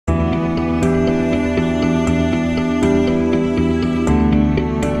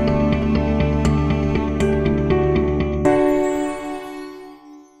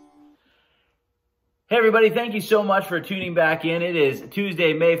Hey everybody, thank you so much for tuning back in. It is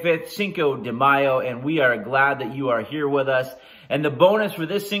Tuesday, May 5th, Cinco de Mayo, and we are glad that you are here with us. And the bonus for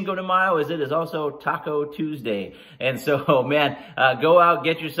this Cinco de Mayo is it is also Taco Tuesday. And so, man, go out,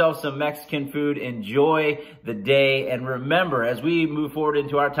 get yourself some Mexican food, enjoy the day. And remember, as we move forward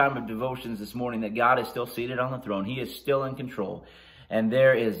into our time of devotions this morning, that God is still seated on the throne. He is still in control. And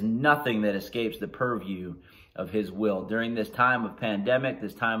there is nothing that escapes the purview of His will. During this time of pandemic,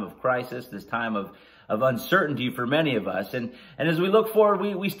 this time of crisis, this time of uncertainty for many of us. And as we look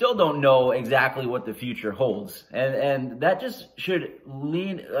forward, we still don't know exactly what the future holds. And that just should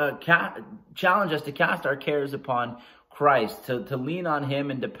challenge us to cast our cares upon Christ, to lean on Him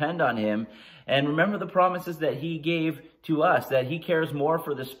and depend on Him. And remember the promises that He gave to us, that He cares more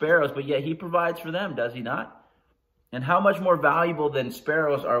for the sparrows, but yet He provides for them, does He not? And how much more valuable than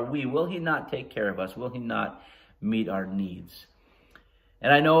sparrows are we? Will He not take care of us? Will He not meet our needs?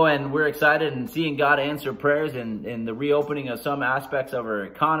 And I know, and we're excited in seeing God answer prayers in the reopening of some aspects of our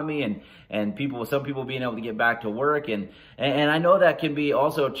economy and some people being able to get back to work. And I know that can be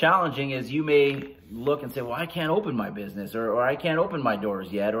also challenging, as you may look and say, well, I can't open my business, or I can't open my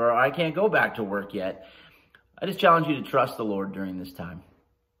doors yet, or I can't go back to work yet. I just challenge you to trust the Lord during this time,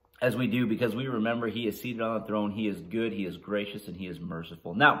 as we do, because we remember He is seated on the throne. He is good, He is gracious, and He is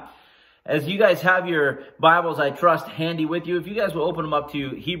merciful. Now, as you guys have your Bibles, I trust, handy with you, if you guys will open them up to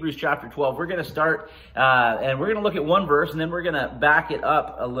Hebrews chapter 12, we're going to start, and we're going to look at one verse, and then we're going to back it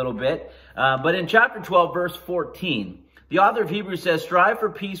up a little bit. But in chapter 12, verse 14, the author of Hebrews says, "Strive for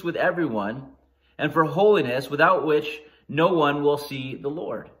peace with everyone, and for holiness, without which no one will see the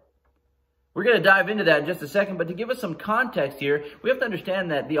Lord." We're going to dive into that in just a second, but to give us some context here, we have to understand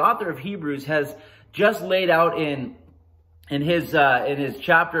that the author of Hebrews has just laid out in his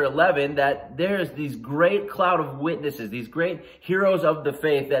chapter 11 that there's these great cloud of witnesses, these great heroes of the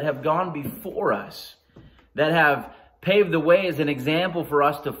faith that have gone before us, that have paved the way as an example for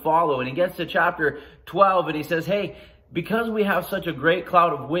us to follow. And he gets to chapter 12 and he says, hey, because we have such a great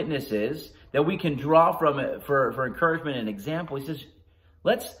cloud of witnesses that we can draw from it for encouragement and example, he says,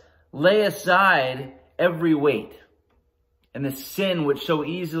 let's lay aside every weight and the sin which so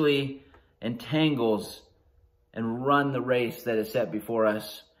easily entangles, and run the race that is set before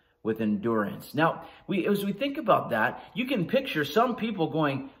us with endurance. Now, as we think about that, you can picture some people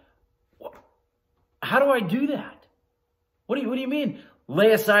going, how do I do that? What do you mean?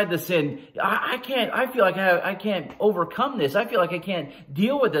 Lay aside the sin. I feel like I can't overcome this. I feel like I can't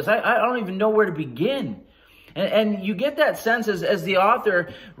deal with this. I don't even know where to begin. And you get that sense as the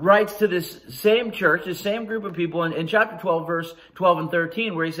author writes to this same church, this same group of people in chapter 12, verse 12 and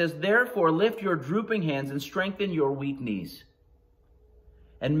 13, where he says, "Therefore lift your drooping hands and strengthen your weak knees,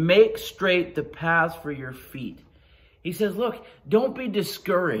 and make straight the paths for your feet." He says, look, don't be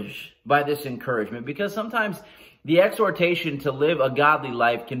discouraged by this encouragement, because sometimes the exhortation to live a godly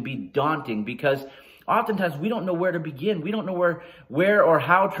life can be daunting, because oftentimes we don't know where to begin. We don't know where or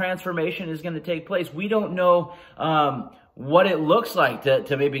how transformation is going to take place. We don't know what it looks like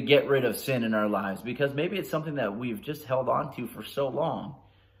to maybe get rid of sin in our lives, because maybe it's something that we've just held on to for so long.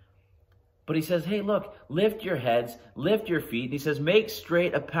 But he says, hey, look, lift your heads, lift your feet. And he says, make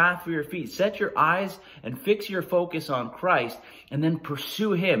straight a path for your feet. Set your eyes and fix your focus on Christ, and then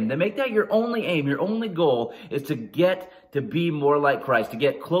pursue Him. Then make that your only aim, your only goal is to get to be more like Christ, to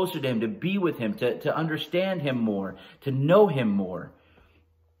get closer to Him, to be with Him, to understand Him more, to know Him more.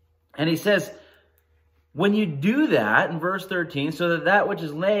 And he says, when you do that, in verse 13, so that which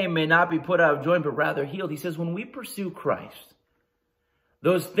is lame may not be put out of joint, but rather healed. He says, when we pursue Christ,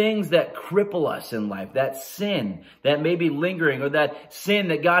 those things that cripple us in life, that sin that may be lingering, or that sin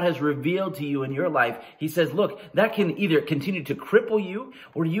that God has revealed to you in your life, he says, look, that can either continue to cripple you,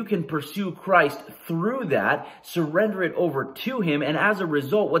 or you can pursue Christ through that, surrender it over to Him. And as a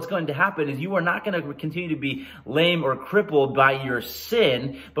result, what's going to happen is you are not going to continue to be lame or crippled by your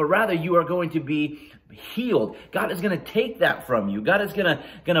sin, but rather you are going to be healed. God is going to take that from you. God is going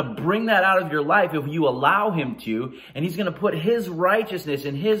to bring that out of your life if you allow Him to, and He's going to put His righteousness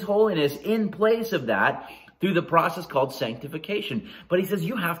and His holiness in place of that through the process called sanctification. But he says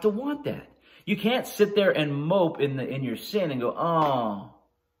you have to want that. You can't sit there and mope in your sin and go, oh.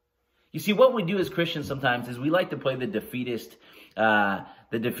 You see, what we do as Christians sometimes is we like to play the defeatist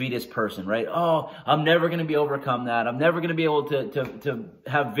person, right? Oh, I'm never going to be overcome that. I'm never going to be able to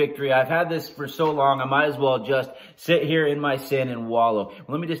have victory. I've had this for so long. I might as well just sit here in my sin and wallow. Well,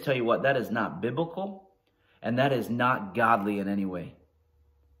 let me just tell you what, that is not biblical, and that is not godly in any way.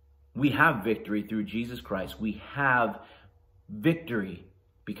 We have victory through Jesus Christ. We have victory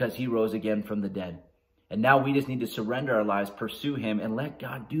because He rose again from the dead. And now we just need to surrender our lives, pursue him, and let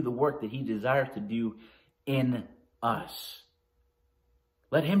God do the work that he desires to do in us.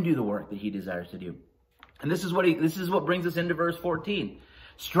 Let him do the work that he desires to do. And this is what brings us into verse 14.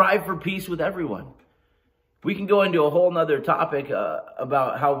 Strive for peace with everyone. We can go into a whole nother topic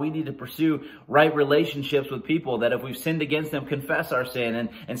about how we need to pursue right relationships with people, that if we've sinned against them, confess our sin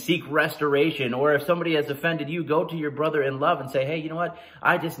and seek restoration. Or if somebody has offended you, go to your brother in love and say, hey, you know what?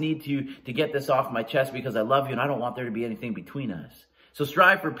 I just need to get this off my chest because I love you and I don't want there to be anything between us. So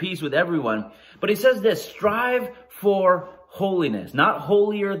strive for peace with everyone. But he says this, strive for holiness, not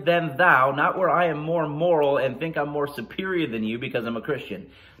holier than thou, not where I am more moral and think I'm more superior than you because I'm a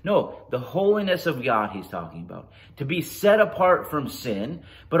Christian. No, the holiness of God he's talking about. To be set apart from sin,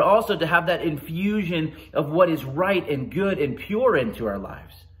 but also to have that infusion of what is right and good and pure into our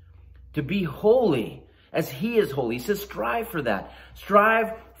lives. To be holy as he is holy. He says strive for that.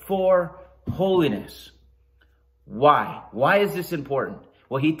 Strive for holiness. Why? Why is this important?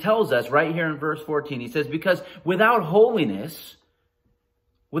 Well, he tells us right here in verse 14, he says, because without holiness,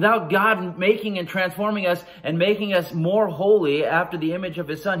 without God making and transforming us and making us more holy after the image of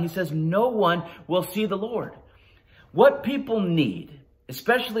his son, he says, no one will see the Lord. What people need,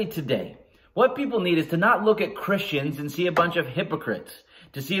 especially today, what people need is to not look at Christians and see a bunch of hypocrites,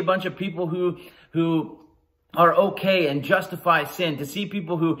 to see a bunch of people who are okay and justify sin, to see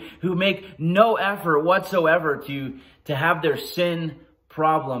people who make no effort whatsoever to have their sin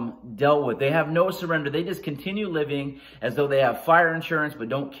problem dealt with. They have no surrender. They just continue living as though they have fire insurance, but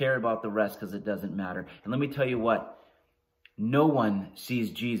don't care about the rest because it doesn't matter. And let me tell you what, no one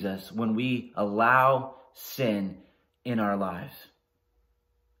sees Jesus when we allow sin in our lives.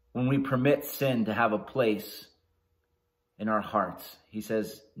 When we permit sin to have a place in our hearts, he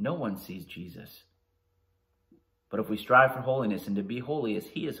says, no one sees Jesus. But if we strive for holiness and to be holy as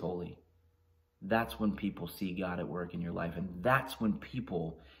he is holy, that's when people see God at work in your life. And that's when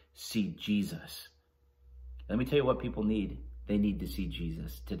people see Jesus. Let me tell you what people need. They need to see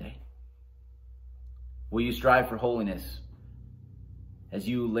Jesus today. Will you strive for holiness as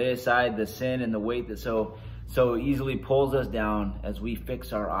you lay aside the sin and the weight that so easily pulls us down, as we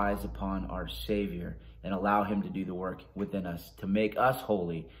fix our eyes upon our Savior and allow him to do the work within us to make us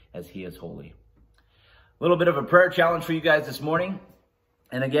holy as he is holy? A little bit of a prayer challenge for you guys this morning.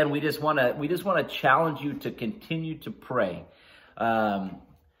 And again, we just want to challenge you to continue to pray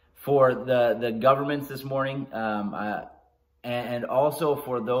for the governments this morning, and also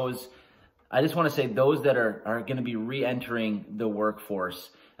for those. I just want to say those that are going to be re-entering the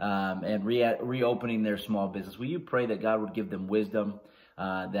workforce and reopening their small business. Will you pray that God would give them wisdom,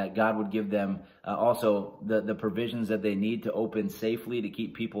 that God would give them also the provisions that they need to open safely, to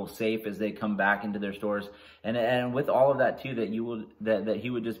keep people safe as they come back into their stores, and with all of that too, that he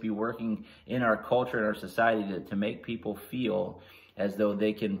would just be working in our culture and our society to make people feel as though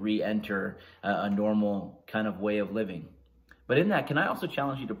they can re-enter a normal kind of way of living. But in that, can I also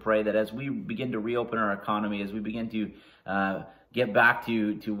challenge you to pray that as we begin to reopen our economy, as we begin to get back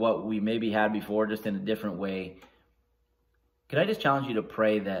to what we maybe had before, just in a different way, can I just challenge you to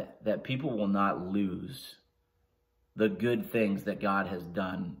pray that people will not lose the good things that God has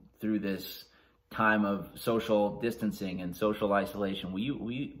done through this time of social distancing and social isolation?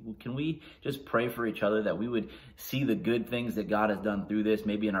 Can we just pray for each other that we would see the good things that God has done through this,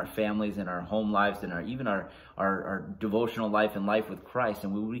 maybe in our families, in our home lives, and even our devotional life and life with Christ,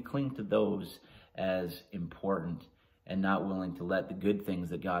 and we cling to those as important and not willing to let the good things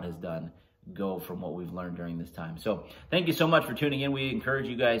that God has done go from what we've learned during this time. So thank you so much for tuning in. We encourage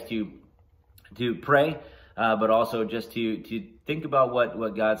you guys to pray, but also just to think about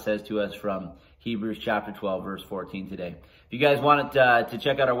what God says to us from Hebrews chapter 12, verse 14 today. If you guys want to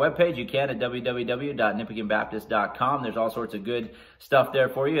check out our webpage, you can at www.nippeganbaptist.com. There's all sorts of good stuff there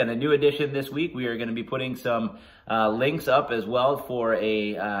for you. And a new addition this week, we are going to be putting some links up as well for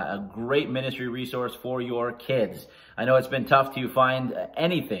a great ministry resource for your kids. I know it's been tough to find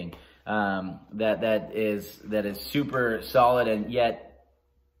anything that is super solid and yet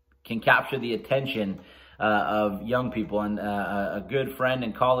can capture the attention of young people. And a good friend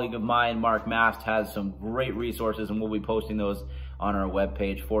and colleague of mine, Mark Mast, has some great resources, and we'll be posting those on our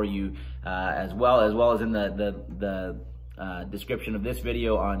webpage for you as well as in the description of this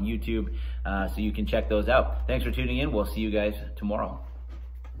video on YouTube, so you can check those out. Thanks for tuning in. We'll see you guys tomorrow.